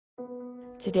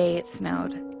Today it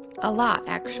snowed. A lot,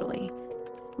 actually.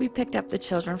 We picked up the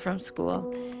children from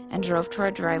school and drove to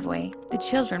our driveway. The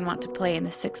children want to play in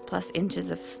the 6+ inches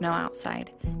of snow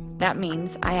outside. That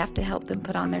means I have to help them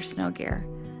put on their snow gear.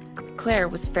 Claire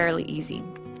was fairly easy.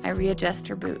 I readjust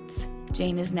her boots.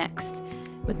 Jane is next.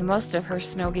 With most of her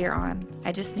snow gear on,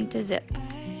 I just need to zip.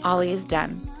 Ollie is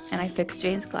done, and I fix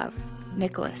Jane's glove.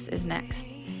 Nicholas is next.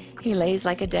 He lays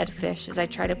like a dead fish as I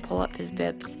try to pull up his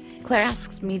bibs. Claire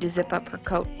asks me to zip up her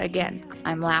coat again.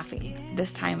 I'm laughing,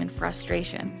 this time in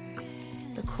frustration.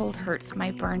 The cold hurts my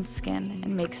burned skin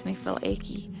and makes me feel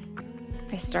achy.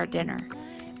 I start dinner.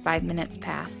 5 minutes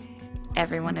pass.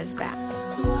 Everyone is back.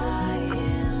 My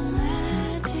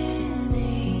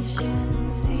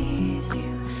imagination sees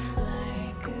you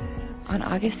like a... On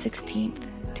August 16th,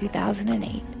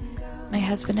 2008, my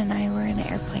husband and I were in an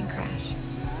airplane crash.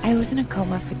 I was in a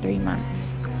coma for 3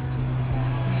 months.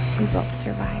 We both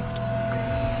survived.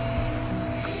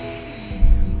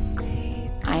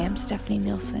 I am Stephanie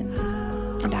Nielsen,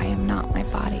 and I am not my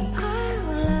body. I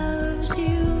loved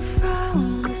you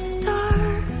from the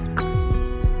start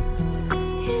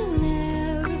in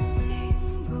every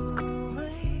single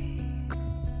way.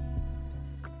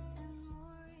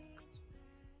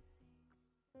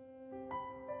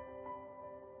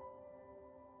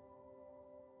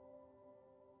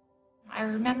 I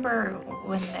remember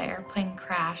when the airplane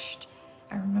crashed.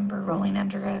 I remember rolling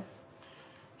under a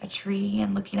tree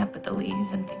and looking up at the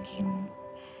leaves and thinking,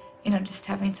 just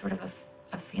having sort of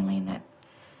a feeling that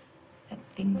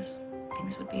things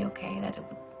would be okay, that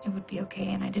it would be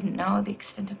okay, and I didn't know the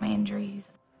extent of my injuries.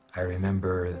 I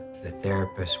remember the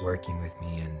therapist working with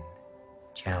me and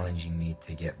challenging me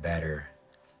to get better,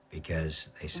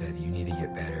 because they said, you need to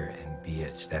get better and be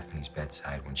at Stephanie's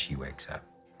bedside when she wakes up.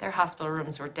 Their hospital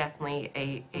rooms were definitely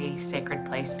a sacred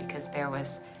place, because there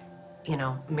was,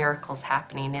 miracles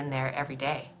happening in there every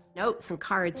day. Notes and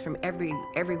cards from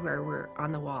everywhere were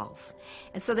on the walls.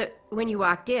 And so that when you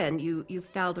walked in, you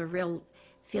felt a real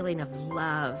feeling of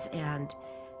love and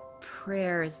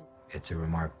prayers. It's a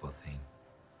remarkable thing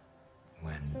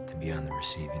to be on the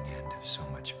receiving end of so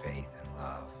much faith and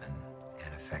love and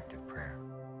effective prayer.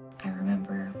 I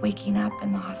remember waking up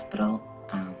in the hospital.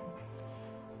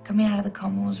 Coming out of the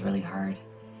coma was really hard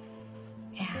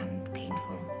and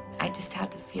painful. I just had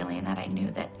the feeling that I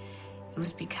knew that it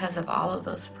was because of all of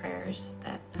those prayers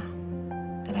that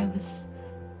I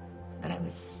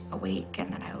was awake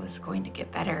and that I was going to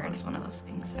get better. It's one of those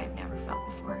things that I've never felt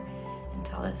before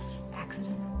until this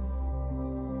accident.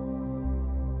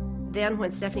 Then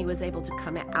when Stephanie was able to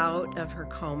come out of her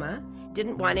coma,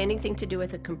 didn't want anything to do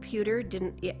with a computer,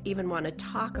 didn't even want to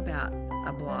talk about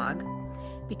a blog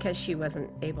because she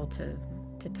wasn't able to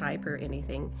type or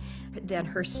anything, then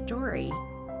her story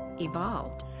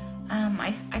evolved.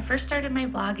 I first started my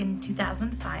blog in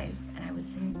 2005, and I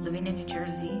was living in New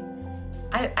Jersey.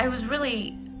 I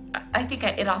think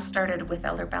it all started with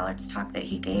Elder Ballard's talk that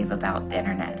he gave about the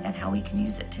internet and how we can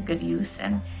use it to good use,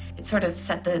 and it sort of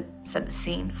set the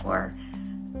scene for,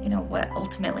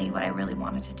 what I really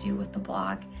wanted to do with the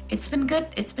blog. It's been good.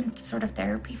 It's been sort of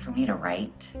therapy for me to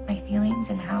write my feelings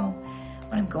and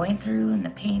what I'm going through and the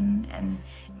pain, and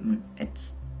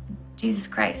it's Jesus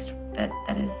Christ that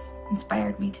has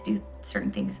inspired me to do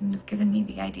certain things and have given me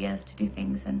the ideas to do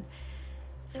things, and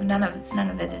so none of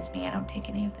it is me. I don't take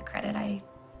any of the credit. I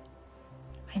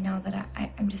know that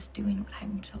I'm just doing what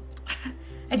I'm told.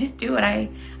 I just do it. I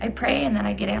pray, and then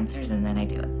I get answers, and then I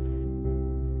do it.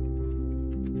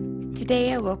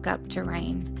 Today I woke up to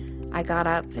rain. I got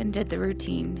up and did the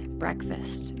routine: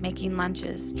 breakfast, making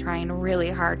lunches, trying really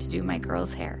hard to do my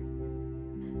girls' hair.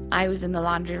 I was in the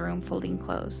laundry room folding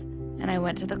clothes, and I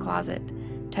went to the closet,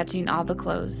 touching all the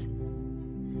clothes.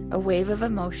 A wave of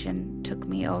emotion took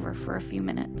me over for a few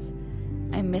minutes.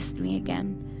 I missed me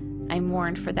again. I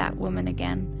mourned for that woman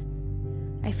again.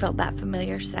 I felt that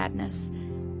familiar sadness.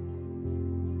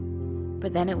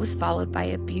 But then it was followed by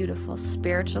a beautiful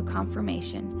spiritual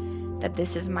confirmation that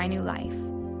this is my new life.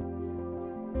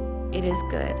 It is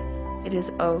good. It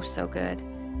is oh so good.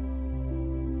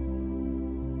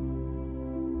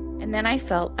 And then I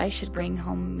felt I should bring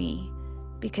home me,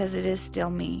 because it is still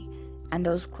me, and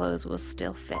those clothes will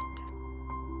still fit.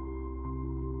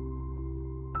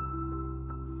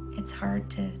 It's hard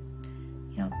to,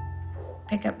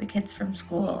 pick up the kids from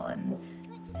school and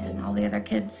all the other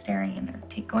kids staring, or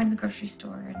going to the grocery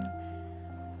store. And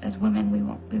as women,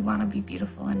 we want to be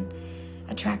beautiful and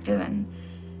attractive, and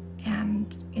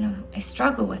I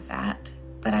struggle with that.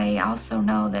 But I also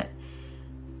know that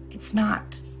it's not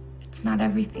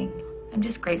everything. I'm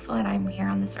just grateful that I'm here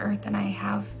on this earth, and I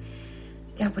have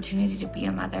the opportunity to be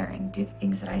a mother and do the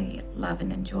things that I love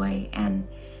and enjoy. And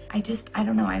I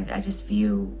don't know, I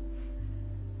view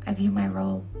my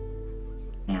role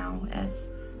now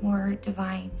as more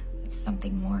divine. It's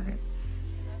something more,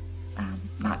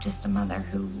 not just a mother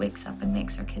who wakes up and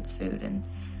makes her kids food, and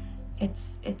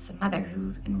it's a mother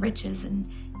who enriches and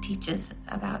teaches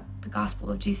about the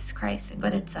gospel of Jesus Christ,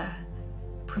 but it's a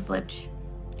privilege,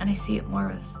 and I see it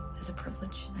more as a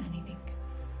privilege than anything.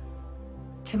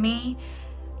 To me,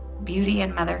 beauty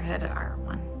and motherhood are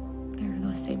one. They're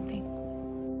the same thing.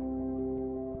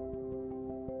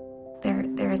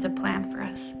 There is a plan for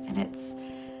us, and it's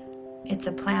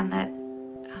a plan that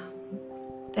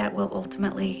will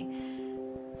ultimately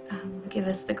give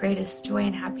us the greatest joy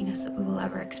and happiness that we will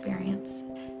ever experience.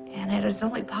 And it is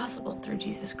only possible through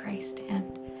Jesus Christ.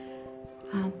 And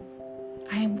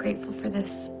I am grateful for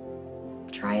this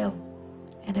trial,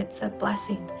 and it's a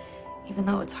blessing, even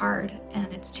though it's hard and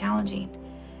it's challenging,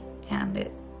 and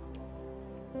it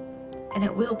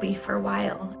will be for a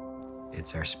while.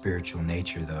 It's our spiritual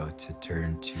nature, though, to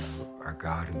turn to our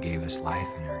God who gave us life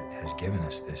and has given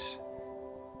us this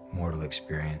mortal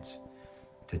experience,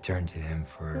 to turn to Him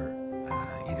for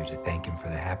either to thank Him for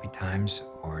the happy times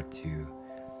or to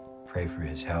pray for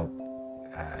His help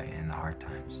in the hard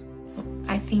times.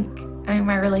 I mean,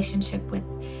 my relationship with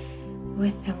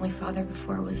Heavenly Father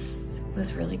before was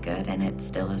really good, and it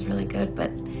still is really good, but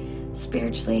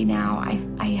spiritually now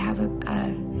I have a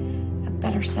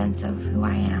better sense of who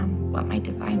I am, what my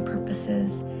divine purpose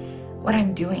is, what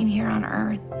I'm doing here on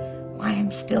earth, why I'm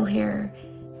still here.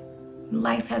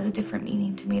 Life has a different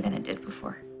meaning to me than it did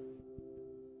before.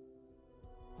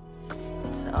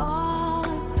 It's all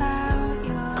about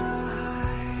your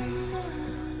heart.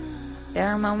 There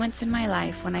are moments in my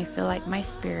life when I feel like my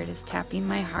spirit is tapping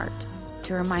my heart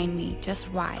to remind me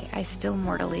just why I still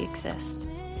mortally exist.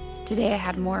 Today I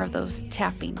had more of those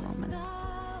tapping moments.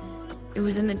 It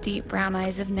was in the deep brown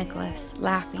eyes of Nicholas,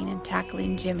 laughing and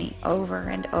tackling Jimmy over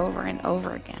and over and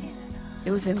over again.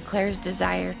 It was in Claire's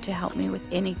desire to help me with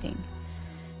anything.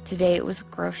 Today it was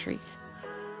groceries.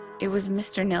 It was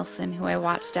Mr. Nilsson, who I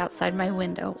watched outside my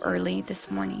window early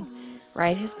this morning,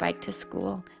 ride his bike to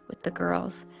school with the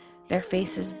girls. Their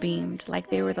faces beamed like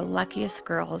they were the luckiest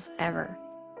girls ever.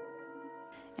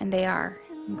 And they are,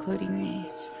 including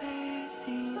me.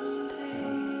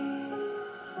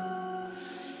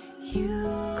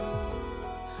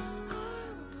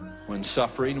 When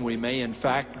suffering, we may in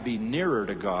fact be nearer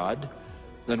to God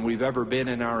than we've ever been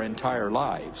in our entire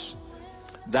lives.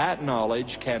 That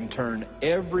knowledge can turn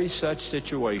every such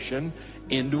situation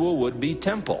into a would-be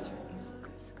temple.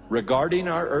 Regarding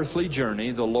our earthly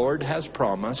journey, the Lord has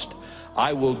promised,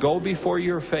 "I will go before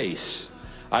your face.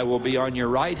 I will be on your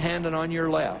right hand and on your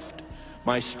left.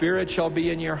 My spirit shall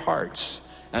be in your hearts,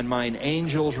 and mine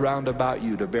angels round about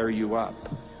you to bear you up."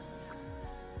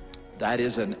 That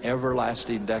is an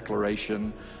everlasting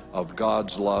declaration of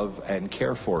God's love and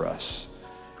care for us,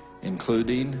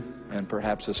 including and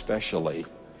perhaps especially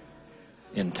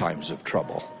in times of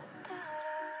trouble.